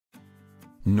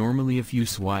Normally if you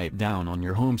swipe down on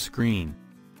your home screen,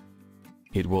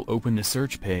 it will open a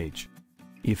search page.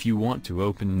 If you want to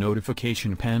open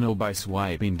notification panel by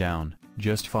swiping down,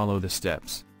 just follow the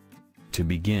steps. To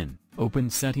begin, open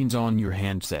settings on your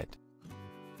handset.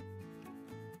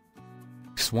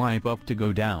 Swipe up to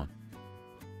go down.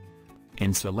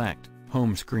 And select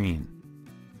home screen.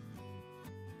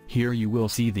 Here you will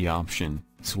see the option,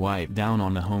 swipe down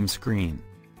on the home screen.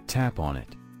 Tap on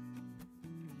it.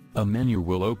 A menu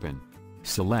will open.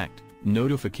 Select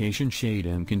Notification Shade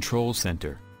and Control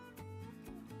Center.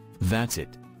 That's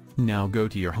it. Now go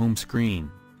to your home screen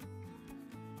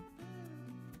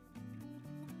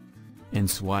and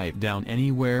swipe down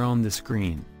anywhere on the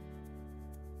screen.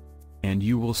 And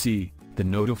you will see, the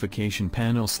notification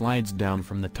panel slides down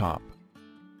from the top.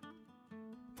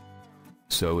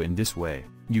 So in this way,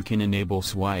 you can enable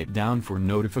swipe down for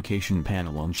notification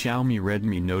panel on Xiaomi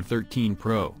Redmi Note 13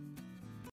 Pro.